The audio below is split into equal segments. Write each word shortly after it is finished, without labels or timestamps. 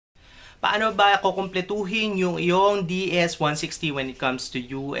Paano ba kukumpletuhin yung iyong DS-160 when it comes to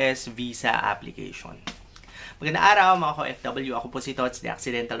US visa application? Magandang araw mga ka-OFW, ako po si Tots, the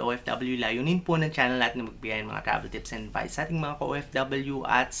Accidental OFW. Layunin po ng channel natin na magbigay ng mga travel tips and advice sa ating mga ka-OFW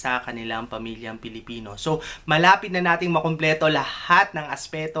at sa kanilang pamilyang Pilipino. So, malapit na nating makumpleto lahat ng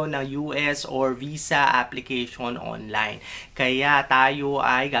aspeto ng US or visa application online. Kaya tayo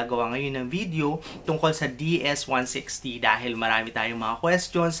ay gagawa ngayon ng video tungkol sa DS-160 dahil marami tayong mga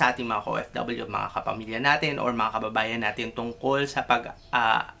questions sa ating mga ka-OFW, mga kapamilya natin or mga kababayan natin tungkol sa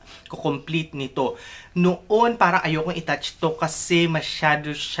complete nito. Noon, parang ayokong i-touch to kasi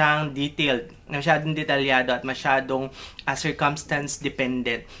masyado siyang detailed. Masyadong detalyado at masyadong circumstance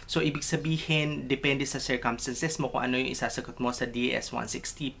dependent. So, ibig sabihin, depende sa circumstances mo kung ano yung isasagot mo sa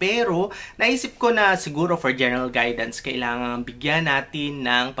DS-160. Pero, naisip ko na siguro for general guidance, kailangan bigyan natin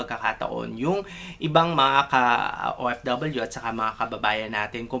ng pagkakataon yung ibang mga ka-OFW at saka mga kababayan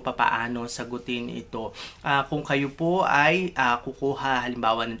natin kung paano sagutin ito. Kung kayo po ay kukuha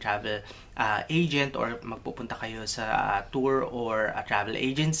halimbawa ng travel agent or magpupunta kayo sa tour or a travel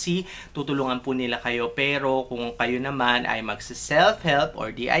agency, tutulungan po nila kayo. Pero kung kayo naman ay magsa-self-help or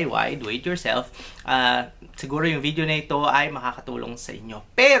DIY, do it yourself, siguro yung video na ito ay makakatulong sa inyo.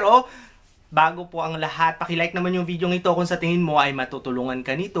 Pero bago po ang lahat, paki-like naman yung video ito kung sa tingin mo ay matutulungan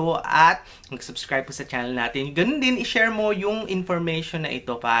ka nito at mag-subscribe po sa channel natin. Ganun din, i-share mo yung information na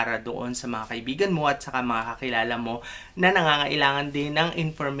ito para doon sa mga kaibigan mo at saka mga kakilala mo na nangangailangan din ng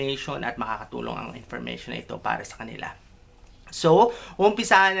information at makakatulong ang information na ito para sa kanila. So,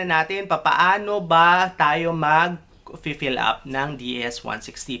 umpisahan na natin paano ba tayo fill up ng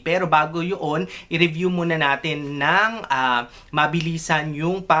DS-160. Pero bago yun, i-review muna natin ng mabilisan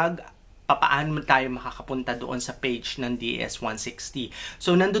yung paano tayo makakapunta doon sa page ng DS-160.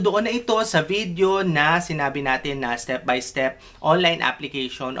 So, nandoon na ito sa video na sinabi natin na step-by-step online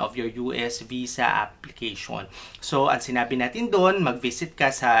application of your US visa application. So, ang sinabi natin doon, mag-visit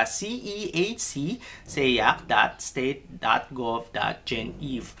ka sa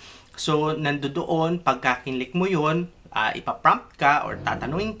ceac.state.gov.genev. So, nandoon, pagkakinlik mo yun, ipaprompt ka or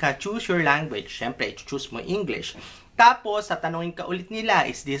tatanungin ka, choose your language. Siyempre, choose mo English. Tapos, tatanungin ka ulit nila,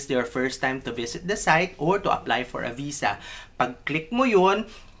 is this your first time to visit the site or to apply for a visa? Pag-click mo yun,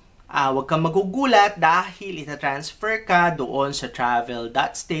 huwag kang magugulat dahil ita-transfer ka doon sa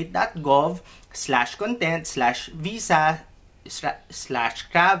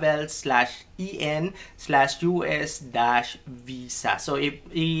So,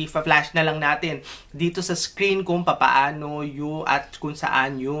 i-flash na lang natin dito sa screen kung paano yung at kung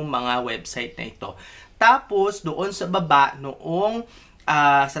saan yung mga website na ito. Tapos, doon sa baba, noong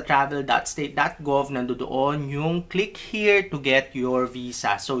sa travel.state.gov, nandoon yung click here to get your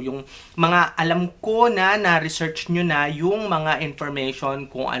visa. So, yung mga alam ko na-research nyo na yung mga information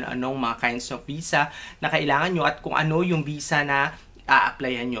kung ano-anong mga kinds of visa na kailangan nyo at kung ano yung visa na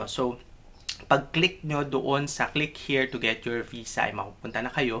a-applyan nyo. So, pag-click nyo doon sa click here to get your visa, ay mapupunta na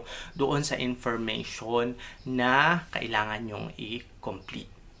kayo doon sa information na kailangan nyong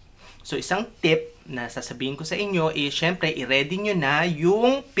i-complete. So, isang tip na sasabihin ko sa inyo is, syempre, i-ready nyo na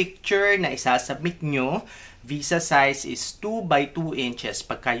yung picture na isasubmit nyo. Visa size is 2 by 2 inches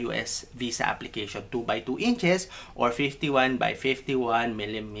pagka US visa application. 2 by 2 inches or 51 by 51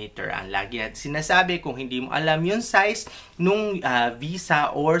 millimeter. Ang lagi natin sinasabi, kung hindi mo alam yung size nung visa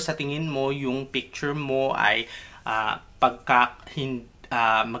or sa tingin mo yung picture mo ay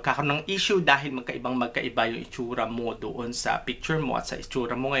magkakaroon ng issue dahil magkaiba yung itsura mo doon sa picture mo at sa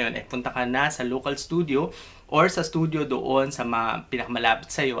itsura mo ngayon, ay punta ka na sa local studio or sa studio doon sa mga pinakamalapit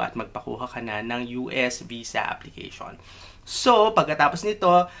sa iyo at magpakuha ka na ng US visa application. So, pagkatapos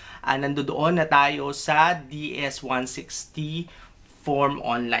nito, nandoon na tayo sa DS-160 form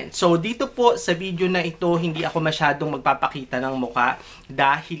online. So, dito po sa video na ito, hindi ako masyadong magpapakita ng muka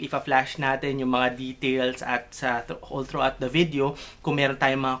dahil ipa-flash natin yung mga details at all throughout the video, kung meron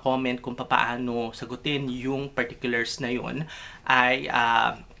tayong mga comment kung paano sagutin yung particulars na yun, ay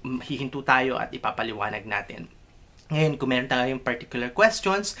hihinto tayo at ipapaliwanag natin. Ngayon, kung meron tayong particular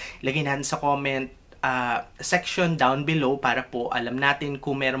questions, ilagay natin sa comment section down below para po alam natin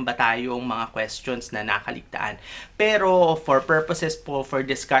kung meron ba tayong mga questions na nakaligtaan. Pero for purposes po for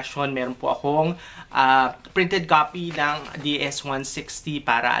discussion, meron po akong printed copy ng DS-160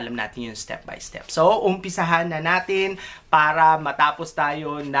 para alam natin yung step by step. So, umpisahan na natin para matapos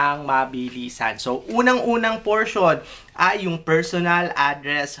tayo ng mabilisan. So, unang-unang portion ay yung personal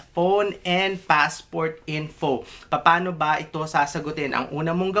address, phone, and passport info. Paano ba ito sasagutin? Ang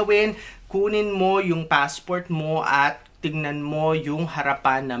una mong gawin, kunin mo yung passport mo at tingnan mo yung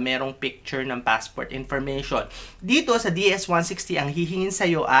harapan na merong picture ng passport information. Dito sa DS-160, ang hihingin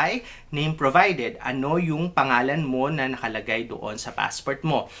sa'yo ay name provided. Ano yung pangalan mo na nakalagay doon sa passport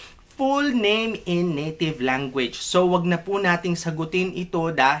mo? Full name in native language. So, wag na po nating sagutin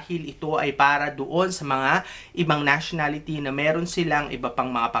ito dahil ito ay para doon sa mga ibang nationality na meron silang iba pang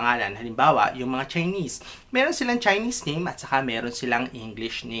mga pangalan. Halimbawa, yung mga Chinese. Meron silang Chinese name at saka meron silang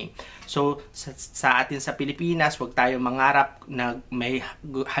English name. So, sa atin sa Pilipinas, wag tayo mangarap na may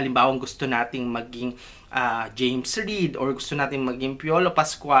halimbawa gusto nating maging James Reed or gusto nating maging Piolo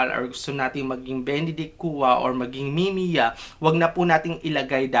Pascual or gusto nating maging Benedict Cua or maging Mimiya. Wag na po nating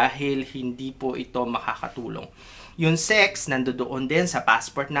ilagay dahil hindi po ito makakatulong. Yung sex, nandoon din sa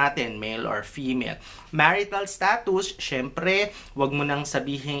passport natin, male or female. Marital status, syempre, wag mo nang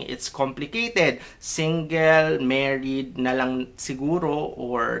sabihin it's complicated. Single, married na lang siguro,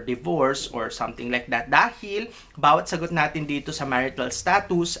 or divorce, or something like that. Dahil, bawat sagot natin dito sa marital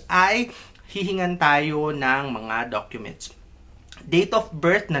status ay hihingan tayo ng mga documents. Date of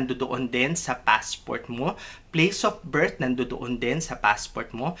birth, nandoon din sa passport mo. Place of birth, nandoon din sa passport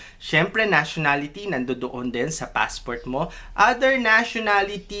mo. Syempre, nationality, nandoon din sa passport mo. Other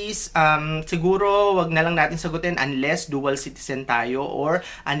nationalities, siguro, wag na lang natin sagutin unless dual citizen tayo or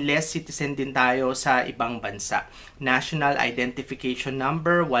unless citizen din tayo sa ibang bansa. National Identification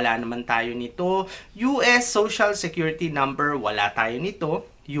Number, wala naman tayo nito. US Social Security Number, wala tayo nito.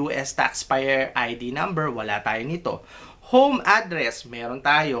 US Taxpayer ID Number, wala tayo nito. Home address, meron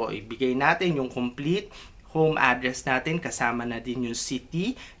tayo. Ibigay natin yung complete home address natin. Kasama na din yung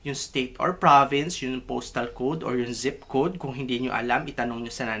city, yung state or province, yung postal code or yung zip code. Kung hindi nyo alam, itanong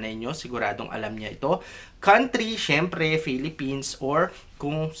nyo sa nanay nyo. Siguradong alam niya ito. Country, syempre, Philippines or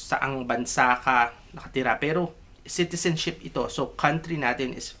kung saang bansa ka nakatira. Pero citizenship ito. So, country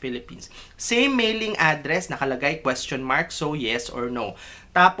natin is Philippines. Same mailing address, nakalagay question mark. So, yes or no.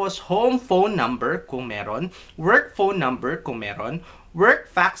 Tapos, home phone number kung meron. Work phone number kung meron. Work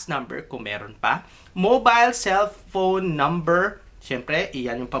fax number kung meron pa. Mobile cell phone number. Siyempre,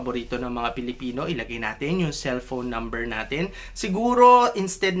 iyan yung paborito ng mga Pilipino. Ilagay natin yung cellphone number natin. Siguro,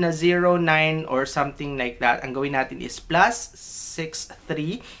 instead na 09 or something like that, ang gawin natin is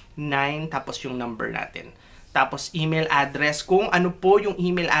 +639 tapos yung number natin. Tapos email address, kung ano po yung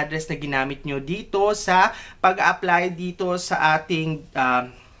email address na ginamit nyo dito sa pag-apply dito sa ating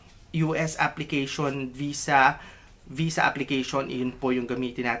US application, visa application, yun po yung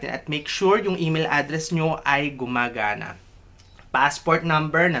gamitin natin. At make sure yung email address nyo ay gumagana. Passport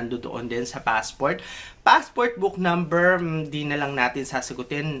number, nandoon din sa passport. Passport book number, di na lang natin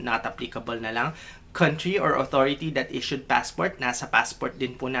sasagutin, not applicable na lang. Country or authority that issued passport, nasa passport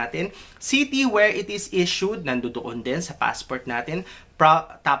din po natin. City where it is issued, nandoon din sa passport natin.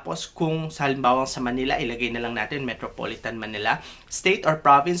 Tapos kung sa halimbawa sa Manila, ilagay na lang natin Metropolitan Manila. State or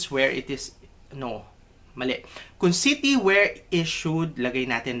province where it is, no, mali. Kung city where issued, lagay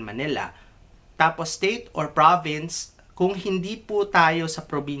natin Manila. Tapos state or province, kung hindi po tayo sa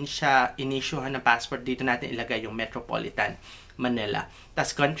probinsya inisyuhan ng passport, dito natin ilagay yung Metropolitan Manila.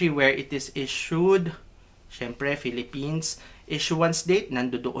 Tas country where it is issued, syempre Philippines. Issuance date,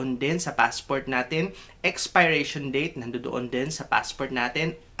 nandoon din sa passport natin. Expiration date, nandoon din sa passport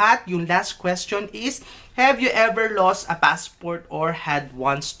natin. At yung last question is, have you ever lost a passport or had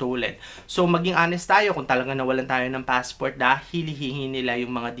one stolen? So, maging honest tayo kung talagang nawalan tayo ng passport dahil hihingi nila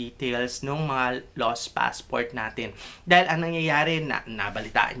yung mga details ng mga lost passport natin. Dahil ang nangyayari,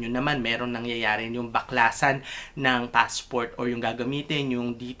 nabalitaan nyo naman, meron nangyayari yung baklasan ng passport or yung gagamitin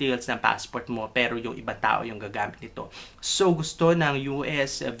yung details ng passport mo pero yung ibang tao yung gagamit nito. So, gusto ng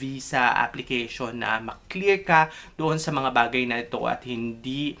US visa application na clear ka doon sa mga bagay na ito at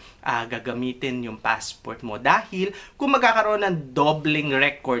hindi gagamitin yung passport mo. Dahil kung magkakaroon ng doubling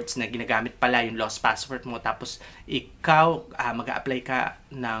records na ginagamit pala yung lost passport mo tapos ikaw mag-a-apply ka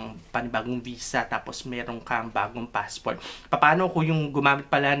ng panibagong visa tapos meron kang bagong passport. Paano kung yung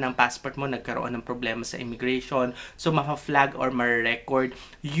gumamit pala ng passport mo nagkaroon ng problema sa immigration? So, ma-flag or ma-record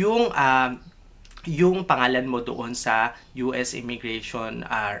yung pangalan mo doon sa US Immigration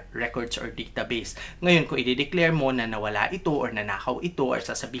Records or Database. Ngayon, kung i-declare mo na nawala ito or nanakaw ito or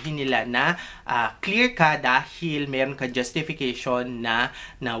sasabihin nila na clear ka dahil meron ka justification na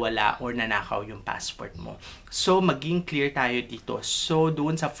nawala or nanakaw yung passport mo. So, maging clear tayo dito. So,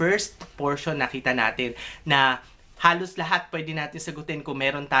 doon sa first portion, nakita natin na halos lahat pwede natin sagutin kung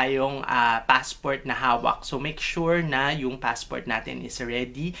meron tayong passport na hawak. So, make sure na yung passport natin is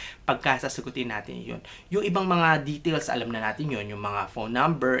ready pagka sasagutin natin yun. Yung ibang mga details, alam na natin yun. Yung mga phone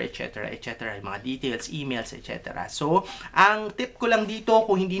number, etc., etc., yung mga details, emails, etc. So, ang tip ko lang dito,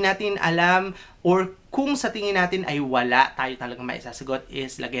 kung hindi natin alam or Kung sa tingin natin ay wala tayo talaga maisasagot,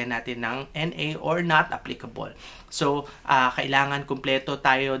 is lagyan natin ng NA or not applicable. So, kailangan kumpleto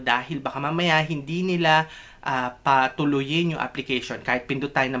tayo dahil baka mamaya hindi nila patuloyin yung application. Kahit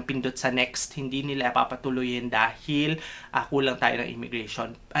pindot tayo ng pindot sa next, hindi nila papatuloyin dahil kulang tayo ng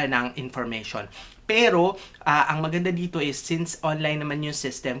ng information. Pero, ang maganda dito is, since online naman yung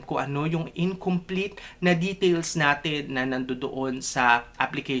system, kung ano yung incomplete na details natin na nandoon sa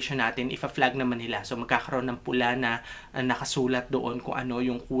application natin, ipa-flag naman nila. So, magkakaroon ng pula na nakasulat doon kung ano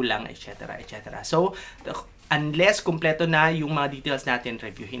yung kulang, etc. etc. So, unless kumpleto na yung mga details natin,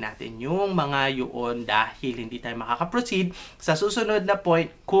 reviewin natin yung mga yun dahil hindi tayo makaka-proceed sa susunod na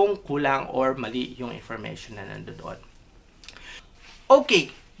point kung kulang or mali yung information na nandoon. Okay,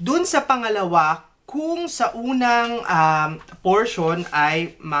 dun sa pangalawa, kung sa unang portion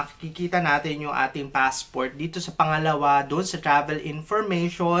ay makikita natin yung ating passport, dito sa pangalawa, doon sa travel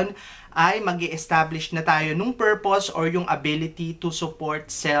information, ay mag-i-establish na tayo nung purpose or yung ability to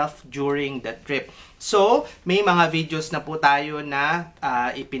support self during the trip. So, may mga videos na po tayo na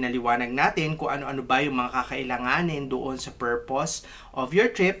ipinaliwanag natin kung ano-ano ba yung mga kakailanganin doon sa purpose of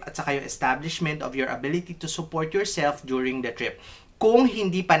your trip at saka yung establishment of your ability to support yourself during the trip. Kung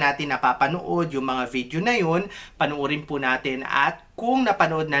hindi pa natin napapanood yung mga video na yun, panoorin po natin, at kung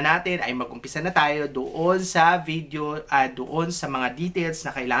napanood na natin ay mag-umpisa na tayo doon sa video, doon sa mga details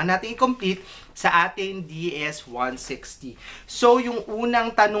na kailangan natin i-complete sa ating DS-160. So, yung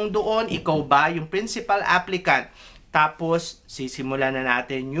unang tanong doon, ikaw ba yung principal applicant? Tapos, sisimulan na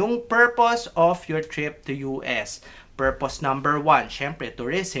natin yung purpose of your trip to US. Purpose number 1, syempre,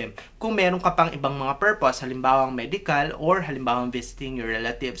 tourism. Kung meron ka pang ibang mga purpose, halimbawa medical or halimbawa visiting your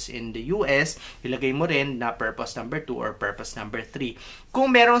relatives in the US, ilagay mo rin na purpose number 2 or purpose number 3. Kung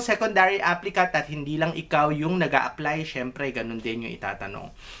merong secondary applicant at hindi lang ikaw yung nag-a-apply, syempre, ganun din yung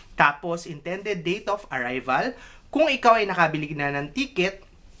itatanong. Tapos, intended date of arrival. Kung ikaw ay nakabili na ng ticket,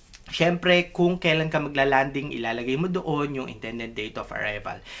 syempre, kung kailan ka magla-landing, ilalagay mo doon yung intended date of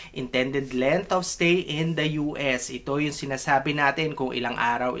arrival. Intended length of stay in the US. Ito yung sinasabi natin kung ilang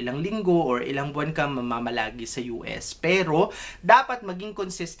araw, ilang linggo, or ilang buwan ka mamamalagi sa US. Pero, dapat maging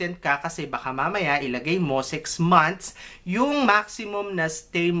consistent ka kasi baka mamaya ilagay mo 6 months yung maximum na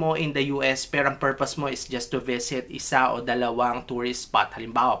stay mo in the US, pero ang purpose mo is just to visit isa o dalawang tourist spot.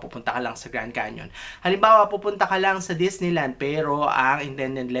 Halimbawa, pupunta ka lang sa Grand Canyon. Halimbawa, pupunta ka lang sa Disneyland, pero ang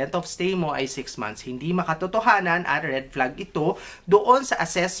intended length of stay mo ay 6 months. Hindi makatotohanan at red flag ito doon sa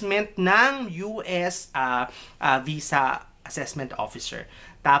assessment ng US Visa Assessment Officer.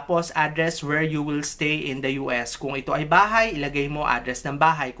 Tapos, address where you will stay in the US. Kung ito ay bahay, ilagay mo address ng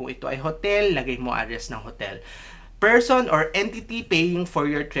bahay. Kung ito ay hotel, ilagay mo address ng hotel. Person or entity paying for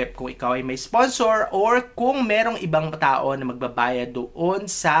your trip, kung ikaw ay may sponsor or kung merong ibang tao na magbabayad doon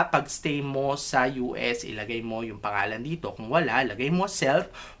sa pagstay mo sa US, ilagay mo yung pangalan dito. Kung wala, lagay mo self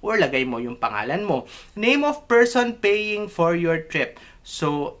or lagay mo yung pangalan mo. Name of person paying for your trip.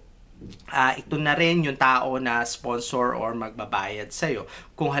 So, ito na rin yung tao na sponsor or magbabayad sa'yo.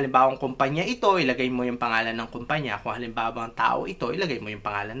 Kung halimbawa kumpanya ito, ilagay mo yung pangalan ng kumpanya. Kung halimbawa ang tao ito, ilagay mo yung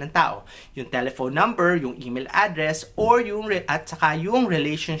pangalan ng tao. Yung telephone number, yung email address, or at saka yung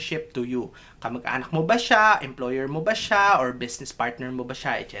relationship to you. Kamag-anak mo ba siya, employer mo ba siya, or business partner mo ba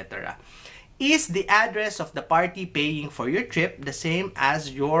siya, etc. Is the address of the party paying for your trip the same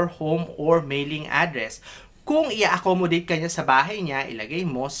as your home or mailing address? Kung i-accommodate ka niya sa bahay niya, ilagay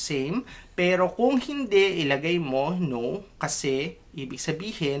mo same. Pero kung hindi, ilagay mo no. Kasi, ibig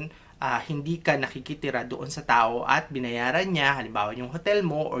sabihin, hindi ka nakikitira doon sa tao at binayaran niya, halimbawa yung hotel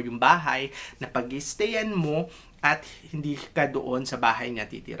mo or yung bahay na pag-i-stayan mo at hindi ka doon sa bahay niya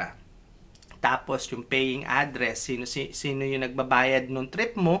titira. Tapos, yung paying address, sino yung nagbabayad nung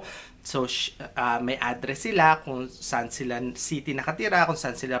trip mo. So, may address sila kung saan sila city nakatira, kung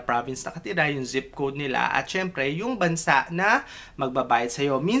saan sila province nakatira, yung zip code nila, at syempre, yung bansa na magbabayad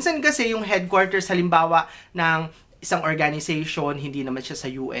sa'yo. Minsan kasi yung headquarters, halimbawa, ng isang organization, hindi naman siya sa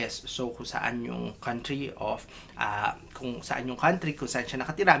US. So, kung saan yung country, kung saan siya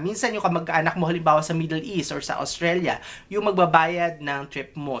nakatira. Minsan yung kamag-anak mo, halimbawa sa Middle East or sa Australia, yung magbabayad ng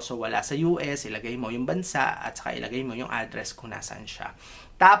trip mo. So, wala sa US, ilagay mo yung bansa, at saka ilagay mo yung address kung nasaan siya.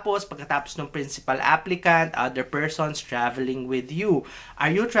 Tapos, pagkatapos ng principal applicant, other persons traveling with you. Are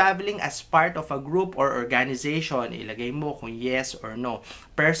you traveling as part of a group or organization? Ilagay mo kung yes or no.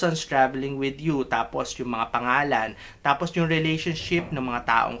 Persons traveling with you. Tapos, yung mga pangalan. Tapos, yung relationship ng mga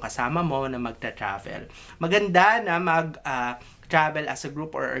taong kasama mo na magta-travel. Maganda na travel as a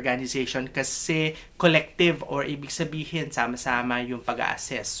group or organization kasi collective or ibig sabihin sama-sama yung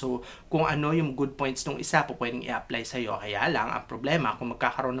pag-assess. So, kung ano yung good points ng isa, pwedeng i-apply sa'yo. Kaya lang, ang problema, kung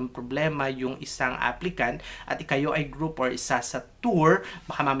magkakaroon ng problema yung isang applicant at kayo ay group or isa sa tour,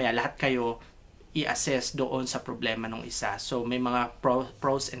 baka mamaya lahat kayo i-assess doon sa problema ng isa. So, may mga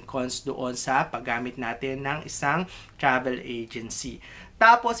pros and cons doon sa paggamit natin ng isang travel agency.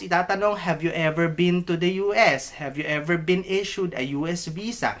 Tapos, itatanong, have you ever been to the US? Have you ever been issued a US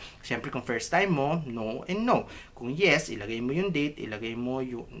visa? Siyempre, kung first time mo, no and no. Kung yes, ilagay mo yung date, ilagay mo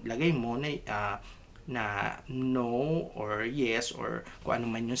na no or yes or kung ano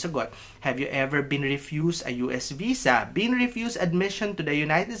man yung sagot. Have you ever been refused a US visa? Been refused admission to the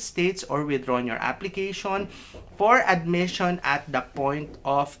United States or withdrawn your application for admission at the point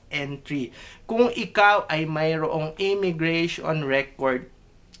of entry? Kung ikaw ay mayroong immigration record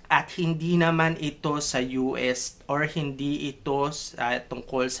at hindi naman ito sa US or hindi ito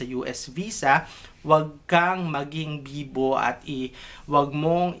tungkol sa US visa, wag kang maging bibo at wag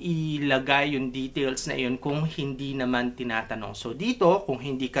mong ilagay yung details na yun kung hindi naman tinatanong. So dito, kung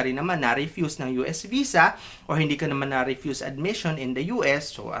hindi ka rin naman na-refuse ng US visa or hindi ka naman na-refuse admission in the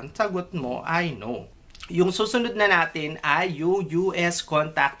US, so ang sagot mo ay no. Yung susunod na natin ay yung US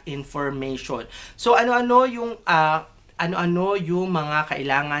contact information. So ano-ano yung mga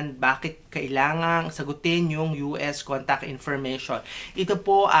kailangan, bakit kailangang sagutin yung US contact information. Ito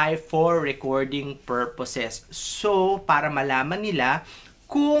po ay for recording purposes. So, para malaman nila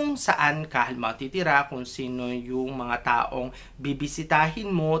kung saan ka halimbawa titira, kung sino yung mga taong bibisitahin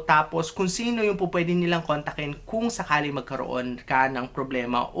mo, tapos kung sino yung pwede nilang kontakin kung sakali magkaroon ka ng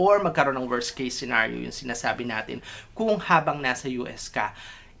problema or magkaroon ng worst case scenario, yung sinasabi natin, kung habang nasa US ka.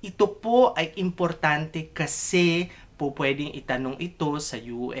 Ito po ay importante kasi pwedeng itanong ito sa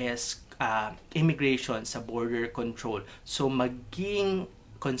US immigration, sa border control. So, maging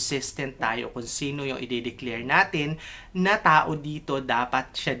consistent tayo kung sino yung i-declare natin na tao dito,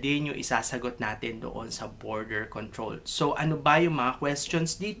 dapat siya din yung isasagot natin doon sa border control. So, ano ba yung mga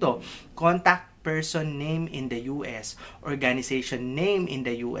questions dito? Contact person name in the US, organization name in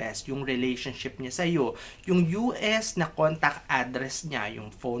the US, yung relationship niya sa iyo, yung US na contact address niya, yung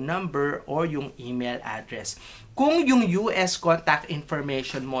phone number or yung email address. Kung yung US contact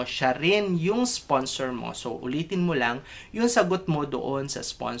information mo, siya rin yung sponsor mo. So, ulitin mo lang yung sagot mo doon sa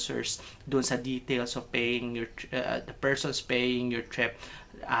sponsors, doon sa details of paying your, the person's paying your trip,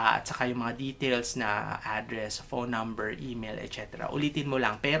 at saka yung mga details na address, phone number, email, etc. Ulitin mo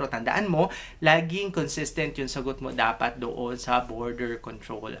lang. Pero tandaan mo, laging consistent yung sagot mo dapat doon sa border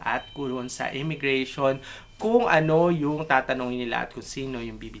control at doon sa immigration kung ano yung tatanungin nila at kung sino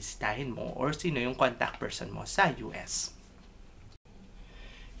yung bibisitahin mo or sino yung contact person mo sa US.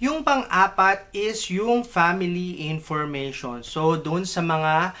 Yung pang-apat is yung family information. So, doon sa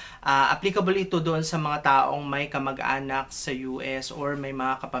mga, applicable ito doon sa mga taong may kamag-anak sa US or may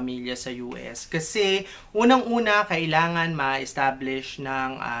mga kapamilya sa US. Kasi, unang-una, kailangan ma-establish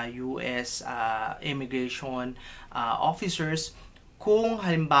ng US immigration officers kung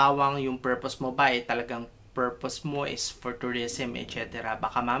halimbawang yung purpose mo ba ay talagang purpose mo is for tourism, etc.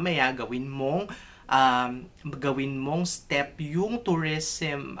 Baka mamaya gawin mong step yung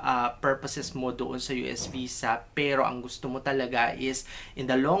tourism purposes mo doon sa US visa, pero ang gusto mo talaga is in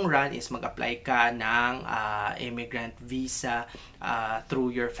the long run is mag-apply ka ng immigrant visa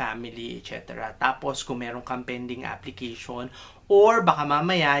through your family, etc. Tapos kung meron kang pending application or baka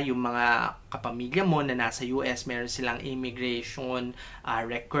mamaya yung mga kapamilya mo na nasa US, meron silang immigration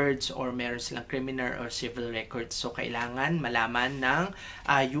records or meron silang criminal or civil records. So, kailangan malaman ng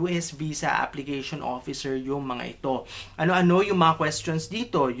US visa application officer yung mga ito. Ano-ano yung mga questions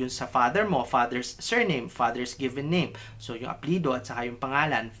dito? Yung sa father mo, father's surname, father's given name. So, yung apelyido at saka yung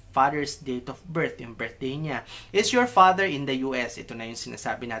pangalan, father's date of birth, yung birthday niya. Is your father in the US? Ito na yung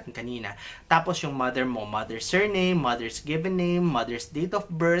sinasabi natin kanina. Tapos yung mother mo, mother's surname, mother's given name, mother's date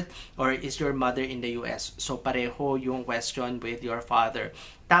of birth, or is your mother in the US? So, pareho yung question with your father.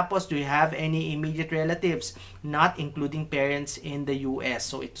 Tapos, do you have any immediate relatives, not including parents in the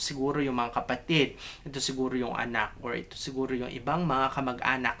US? So, ito siguro yung mga kapatid, ito siguro yung anak, or ito siguro yung ibang mga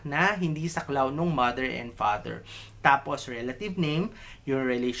kamag-anak na hindi saklaw nung mother and father. Tapos, relative name, yung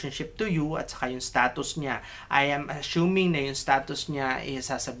relationship to you, at saka yung status niya. I am assuming na yung status niya is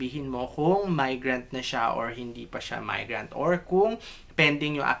sasabihin mo kung migrant na siya or hindi pa siya migrant, or kung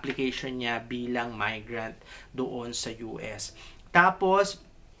pending yung application niya bilang migrant doon sa US. Tapos,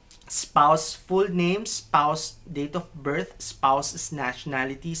 spouse full name, spouse date of birth, spouse's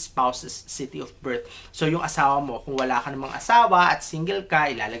nationality, spouse's city of birth. So yung asawa mo, kung wala ka namang asawa at single ka,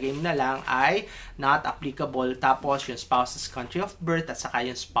 ilalagay mo na lang ay not applicable. Tapos yung spouse's country of birth at saka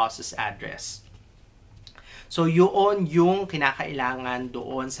yung spouse's address. So yun yung kinakailangan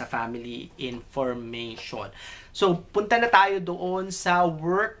doon sa family information. So, punta na tayo doon sa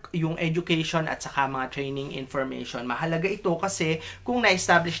work, yung education at saka mga training information. Mahalaga ito kasi kung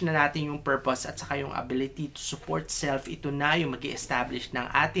na-establish na natin yung purpose at saka yung ability to support self, ito na yung mag-i-establish ng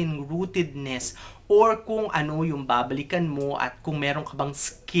ating rootedness or kung ano yung babalikan mo at kung meron ka bang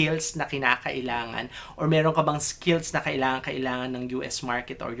skills na kinakailangan or meron ka bang skills na kailangan ng US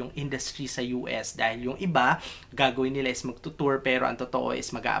market or yung industry sa US. Dahil yung iba, gagawin nila is magtutour pero ang totoo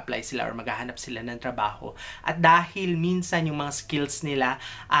is mag-a-apply sila or maghahanap sila ng trabaho. At dahil minsan yung mga skills nila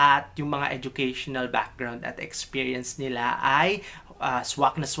at yung mga educational background at experience nila ay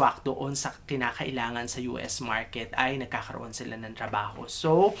swak na swak doon sa kinakailangan sa US market, ay nagkakaroon sila ng trabaho.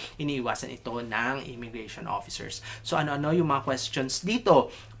 So, iniiwasan ito ng immigration officers. So, ano-ano yung mga questions dito?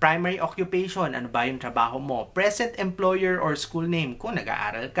 Primary occupation, ano ba yung trabaho mo? Present employer or school name, kung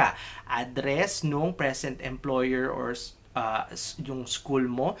nag-aaral ka. Address nung present employer or yung school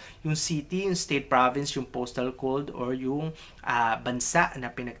mo, yung city, yung state, province, yung postal code or yung bansa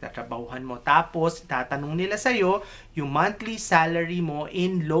na pinagtatrabahuhan mo. Tapos, tatanong nila sa'yo yung monthly salary mo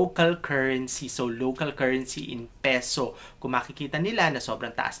in local currency. So, local currency in peso. Kung makikita nila na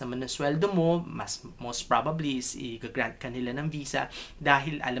sobrang taas naman ng sweldo mo, most probably is i-grant ka nila ng visa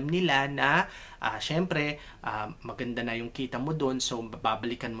dahil alam nila na syempre, maganda na yung kita mo doon, so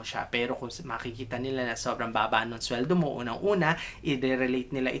babalikan mo siya. Pero kung makikita nila na sobrang baba ng sweldo mo, unang-una,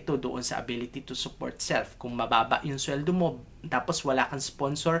 i-relate nila ito doon sa ability to support self. Kung mababa yung sweldo mo, tapos wala kang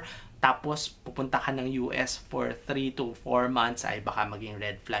sponsor, tapos pupunta ka ng US for 3 to 4 months, ay baka maging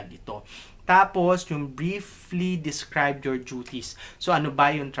red flag ito. Tapos, yung briefly describe your duties. So, ano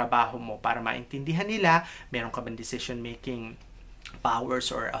ba yung trabaho mo? Para maintindihan nila, meron ka bang decision-making powers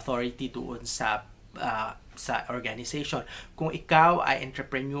or authority doon sa organization. Kung ikaw ay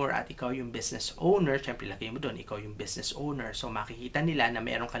entrepreneur at ikaw yung business owner, syempre lagay mo doon, ikaw yung business owner. So, makikita nila na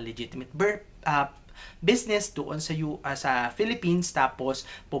meron kang legitimate business doon sa Philippines, tapos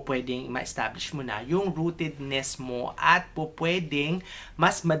pwedeng ma-establish mo na yung rootedness mo at pwedeng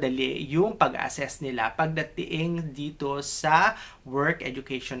mas madali yung pag-assess nila pagdating dito sa work,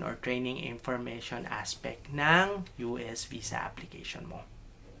 education, or training information aspect ng US visa application mo.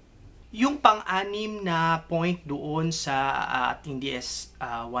 Yung pang-anim na point doon sa ating DS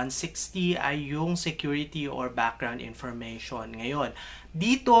 160 ay yung security or background information. Ngayon,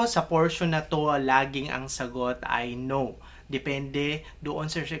 dito sa portion na to, laging ang sagot ay no. Depende doon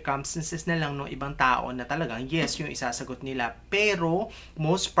sa circumstances na lang ng ibang tao na talagang yes yung isasagot nila. Pero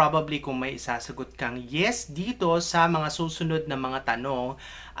most probably kung may isasagot kang yes dito sa mga susunod na mga tanong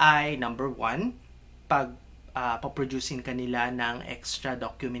ay number 1, pag paproducing kanila ng extra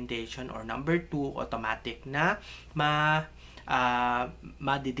documentation, or number 2, automatic na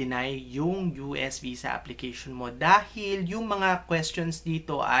ma-deny yung US visa application mo dahil yung mga questions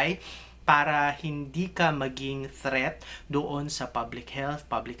dito ay para hindi ka maging threat doon sa public health,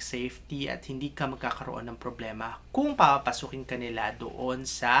 public safety, at hindi ka magkakaroon ng problema kung papapasukin ka nila doon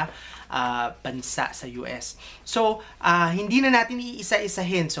sa bansa sa US. So, hindi na natin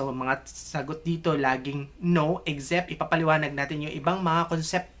iisa-isahin. So, mga sagot dito laging no, except ipapaliwanag natin yung ibang mga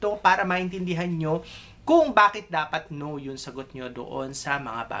konsepto para maintindihan nyo kung bakit dapat no yung sagot nyo doon sa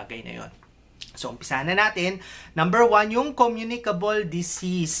mga bagay na yon. So, umpisahan na natin. Number 1, yung communicable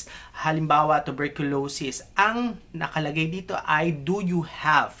disease. Halimbawa, tuberculosis. Ang nakalagay dito ay do you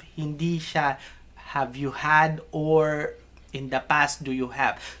have. Hindi siya have you had or in the past do you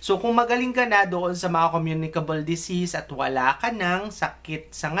have. So, kung magaling ka na doon sa mga communicable disease at wala ka ng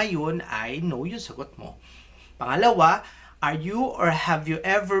sakit sa ngayon, ay no yung sagot mo. Pangalawa, are you or have you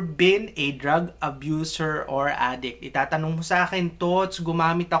ever been a drug abuser or addict? Itatanong mo sa akin, Tots,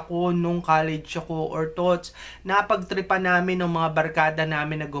 gumamit ako nung college ako, or Tots, napagtripan namin ng mga barkada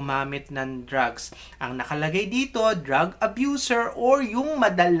namin na gumamit ng drugs. Ang nakalagay dito, drug abuser or yung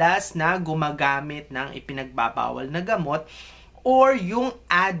madalas na gumagamit ng ipinagbabawal na gamot, or yung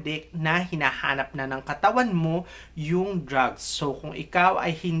addict na hinahanap na ng katawan mo yung drugs. So, kung ikaw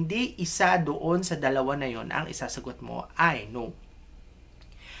ay hindi isa doon sa dalawa na yon, ang isasagot mo ay no.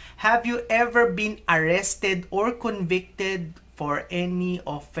 Have you ever been arrested or convicted for any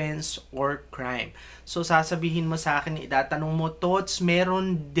offense or crime. So, sasabihin mo sa akin, itatanong mo, Tots,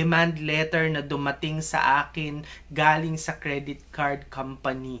 meron demand letter na dumating sa akin galing sa credit card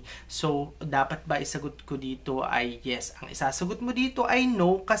company. So, dapat ba isagot ko dito ay yes? Ang isasagot mo dito ay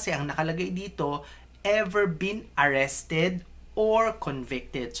no kasi ang nakalagay dito, ever been arrested or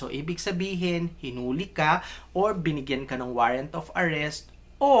convicted. So, ibig sabihin, hinuli ka or binigyan ka ng warrant of arrest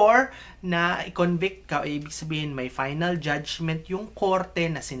or na i-convict ka o ibig sabihin may final judgment yung korte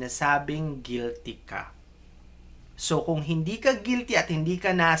na sinasabing guilty ka. So, kung hindi ka guilty at hindi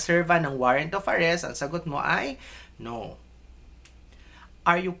ka na-serve ng warrant of arrest, ang sagot mo ay no.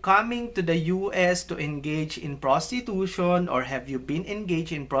 Are you coming to the US to engage in prostitution or have you been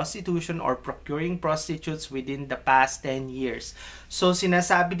engaged in prostitution or procuring prostitutes within the past 10 years? So,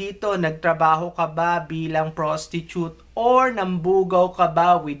 sinasabi dito, nagtrabaho ka ba bilang prostitute or nambugaw ka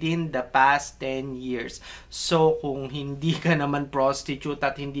ba within the past 10 years? So, kung hindi ka naman prostitute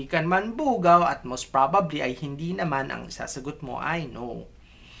at hindi ka naman bugaw at most probably ay hindi naman, ang sasagot mo ay no.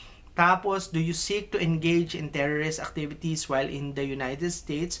 Tapos, do you seek to engage in terrorist activities while in the United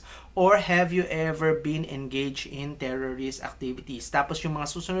States or have you ever been engaged in terrorist activities? Tapos, yung mga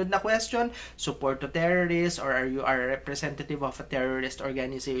susunod na question, support to terrorists or are you a representative of a terrorist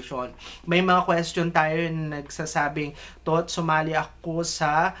organization? May mga question tayo na nagsasabing, Tots, sumali ako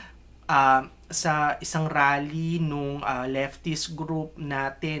sa isang rally nung leftist group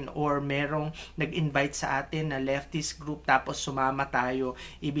natin or merong nag-invite sa atin na leftist group tapos sumama tayo.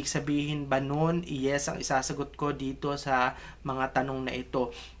 Ibig sabihin ba nun? Yes, ang isasagot ko dito sa mga tanong na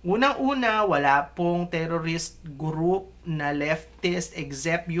ito. Unang-una, wala pong terrorist group na leftist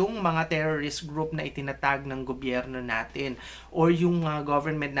except yung mga terrorist group na itinatag ng gobyerno natin or yung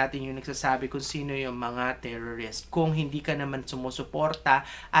government natin yung nagsasabi kung sino yung mga terrorist. Kung hindi ka naman sumusuporta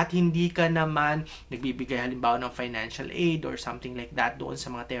at hindi ka naman nagbibigay halimbawa ng financial aid or something like that doon sa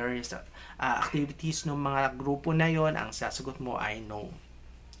mga terrorist activities ng mga grupo na yon, ang sasagot mo ay no.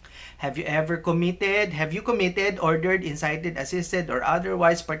 Have you committed, ordered, incited, assisted, or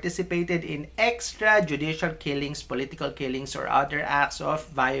otherwise participated in extrajudicial killings, political killings, or other acts of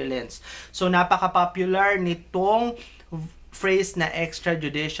violence? So, napaka-popular nitong phrase na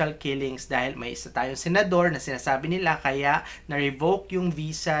extrajudicial killings dahil may isa tayong senador na sinasabi nila kaya na-revoke yung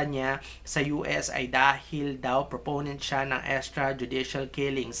visa niya sa US ay dahil daw proponent siya ng extrajudicial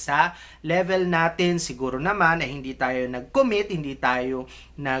killings. Sa level natin siguro naman ay hindi tayo nag-commit, hindi tayo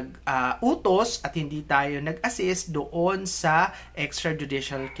nag-utos at hindi tayo nag-assist doon sa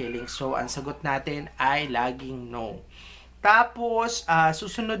extrajudicial killings. So ang sagot natin ay laging no. Tapos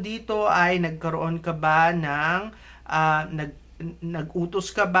susunod dito ay nagkaroon ka ba ng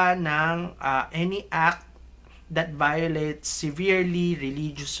nag-utos ka ba ng any act that violates severely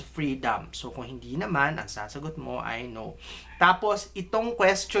religious freedom? So, kung hindi naman, ang sasagot mo ay no. Tapos, itong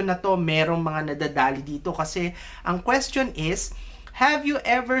question na to, merong mga nadadali dito kasi ang question is, have you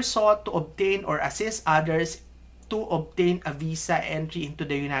ever sought to obtain or assist others to obtain a visa entry into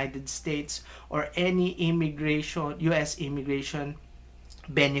the United States or any US immigration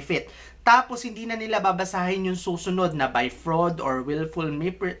benefit? Tapos, hindi na nila babasahin yung susunod na by fraud or willful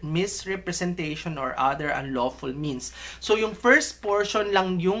misrepresentation or other unlawful means. So, yung first portion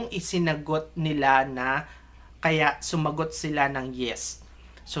lang yung isinagot nila na kaya sumagot sila ng yes.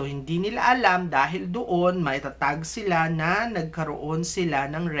 So, hindi nila alam dahil doon maitatag sila na nagkaroon sila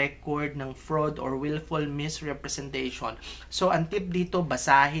ng record ng fraud or willful misrepresentation. So, ang tip dito,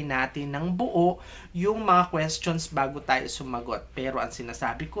 basahin natin ng buo yung mga questions bago tayo sumagot. Pero ang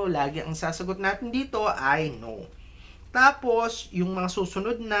sinasabi ko, lagi ang sasagot natin dito ay no. Tapos, yung mga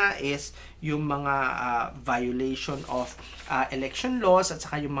susunod na is yung mga violation of election laws at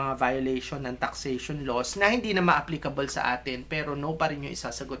saka yung mga violation ng taxation laws na hindi na ma-applicable sa atin pero no pa rin yung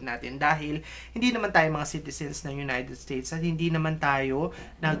isasagot natin dahil hindi naman tayo mga citizens ng United States at hindi naman tayo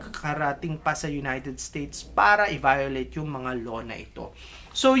nagkarating pa sa United States para i-violate yung mga law na ito.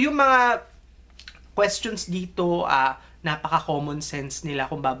 So, yung mga questions dito, napaka-common sense nila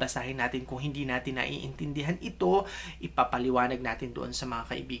kung babasahin natin. Kung hindi natin naiintindihan ito, ipapaliwanag natin doon sa mga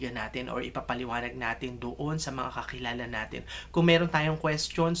kaibigan natin or ipapaliwanag natin doon sa mga kakilala natin. Kung meron tayong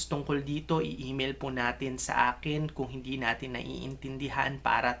questions tungkol dito, i-email po natin sa akin kung hindi natin naiintindihan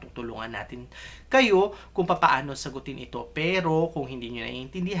para tutulungan natin kayo kung paano sagutin ito. Pero kung hindi nyo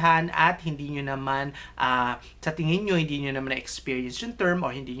naiintindihan at hindi nyo naman sa tingin nyo, hindi nyo naman na-experience yung term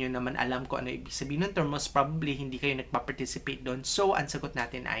or hindi nyo naman alam kung ano ibig sabihin ng term, most probably hindi kayo nagpa-participate doon. So, ang sagot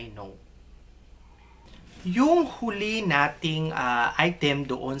natin ay no. Yung huli nating item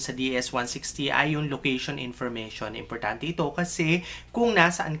doon sa DS-160 ay yung location information. Importante ito kasi kung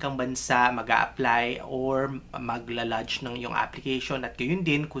nasaan kang bansa mag-a-apply or magla-lodge ng yung application at gayon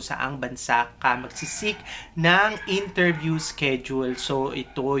din kung saang bansa ka magsisik ng interview schedule. So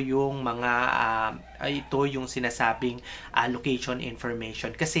ito yung mga ito yung sinasabing location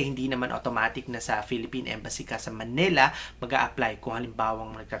information kasi hindi naman automatic na sa Philippine Embassy ka sa Manila mag-a-apply. Kung halimbawa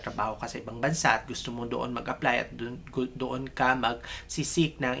nagtatrabaho ka sa ibang bansa at gusto mo doon mag-apply at doon ka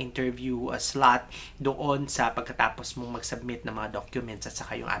magsisik ng interview slot doon sa pagkatapos mong mag-submit ng mga documents at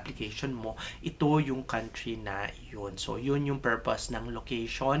saka yung application mo, ito yung country na yun. So yun yung purpose ng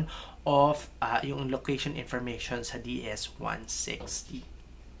location of yung location information sa DS-160.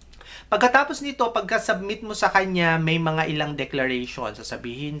 Pagkatapos nito, pagka-submit mo sa kanya, may mga ilang declaration.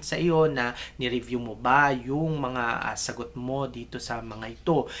 Sasabihin sa iyo na ni-review mo ba yung mga sagot mo dito sa mga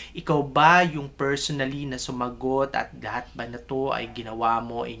ito. Ikaw ba yung personally na sumagot at lahat ba na to ay ginawa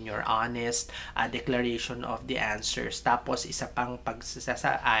mo in your honest declaration of the answers. Tapos isa pang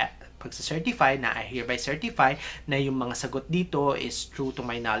pagsa-certify na I hereby certify na yung mga sagot dito is true to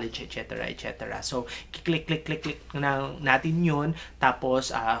my knowledge, etc. etc. So, click na natin yun. Tapos,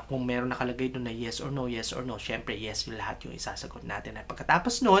 kung meron nakalagay doon na yes or no, syempre yes yung lahat yung isasagot natin. At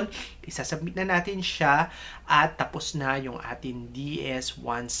pagkatapos nun, isasubmit na natin siya at tapos na yung ating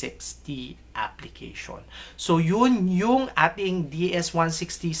DS-160 application. So, yun yung ating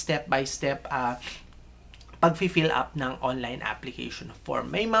DS-160 step-by-step pag-fill up ng online application form.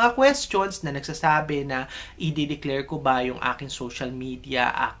 May mga questions na nagsasabi na i-declare ko ba yung aking social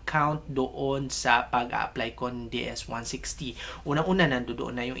media account doon sa pag-apply ko ng DS-160. Unang-una,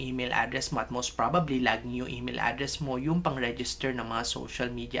 nandoon na yung email address mo at most probably laging yung email address mo yung pang-register ng mga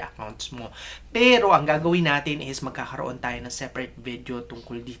social media accounts mo. Pero ang gagawin natin is magkakaroon tayo ng separate video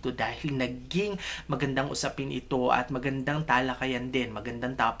tungkol dito dahil naging magandang usapin ito at magandang talakayan din.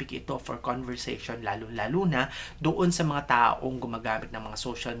 Magandang topic ito for conversation lalo-lalo na doon sa mga taong gumagamit ng mga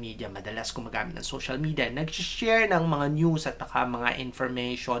social media, madalas gumagamit ng social media, nag-share ng mga news at mga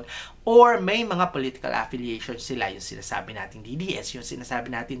information or may mga political affiliations sila, yung sinasabi natin DDS, yung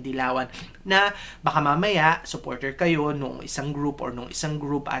sinasabi natin dilawan, na baka mamaya supporter kayo nung isang group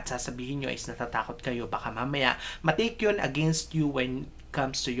at sasabihin nyo is natatakot kayo, baka mamaya matake yun against you when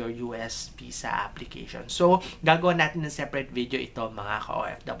comes to your US visa application. So, gagawa natin ng separate video ito mga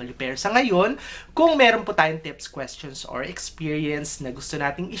ka-OFW. Pero sa ngayon, kung meron po tayong tips, questions, or experience na gusto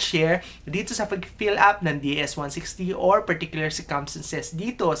nating i-share dito sa pag-fill up ng DS-160 or particular circumstances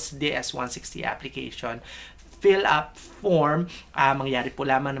dito sa DS-160 application, fill up form, mangyari po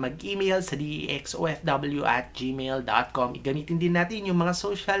lamang na mag-email sa daxofw@gmail.com. Gamitin din natin yung mga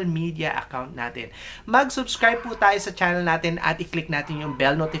social media account natin. Mag-subscribe po tayo sa channel natin at i-click natin yung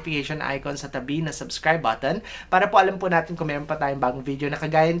bell notification icon sa tabi na subscribe button para po alam po natin kung meron pa tayong bagong video na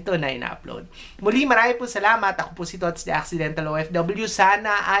kagaya nito na ina-upload. Muli, marami po salamat. Ako po si Tots, the Accidental OFW.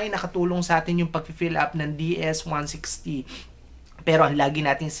 Sana ay nakatulong sa atin yung pag-fill up ng DS-160. Pero ang lagi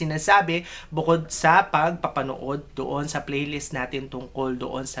nating sinasabi, bukod sa pagpapanood doon sa playlist natin tungkol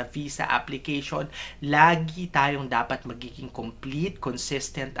doon sa visa application, lagi tayong dapat magiging complete,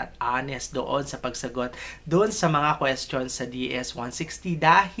 consistent at honest doon sa pagsagot doon sa mga questions sa DS-160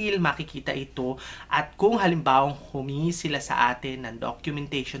 dahil makikita ito at kung halimbawa humingi sila sa atin ng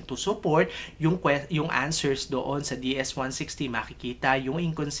documentation to support yung answers doon sa DS-160, makikita yung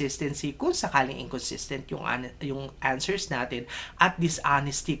inconsistency kung sakaling inconsistent yung answers natin at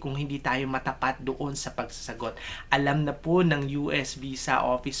dishonesty kung hindi tayo matapat doon sa pagsasagot. Alam na po ng US visa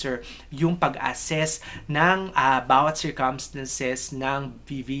officer yung pag-assess ng bawat circumstances ng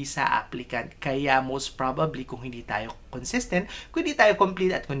visa applicant. Kaya most probably kung hindi tayo consistent, kung hindi tayo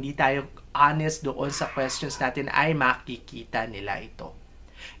complete at kung hindi tayo honest doon sa questions natin ay makikita nila ito.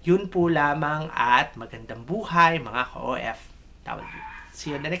 Yun po lamang at magandang buhay mga ka-OFW.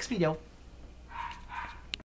 See you in the next video.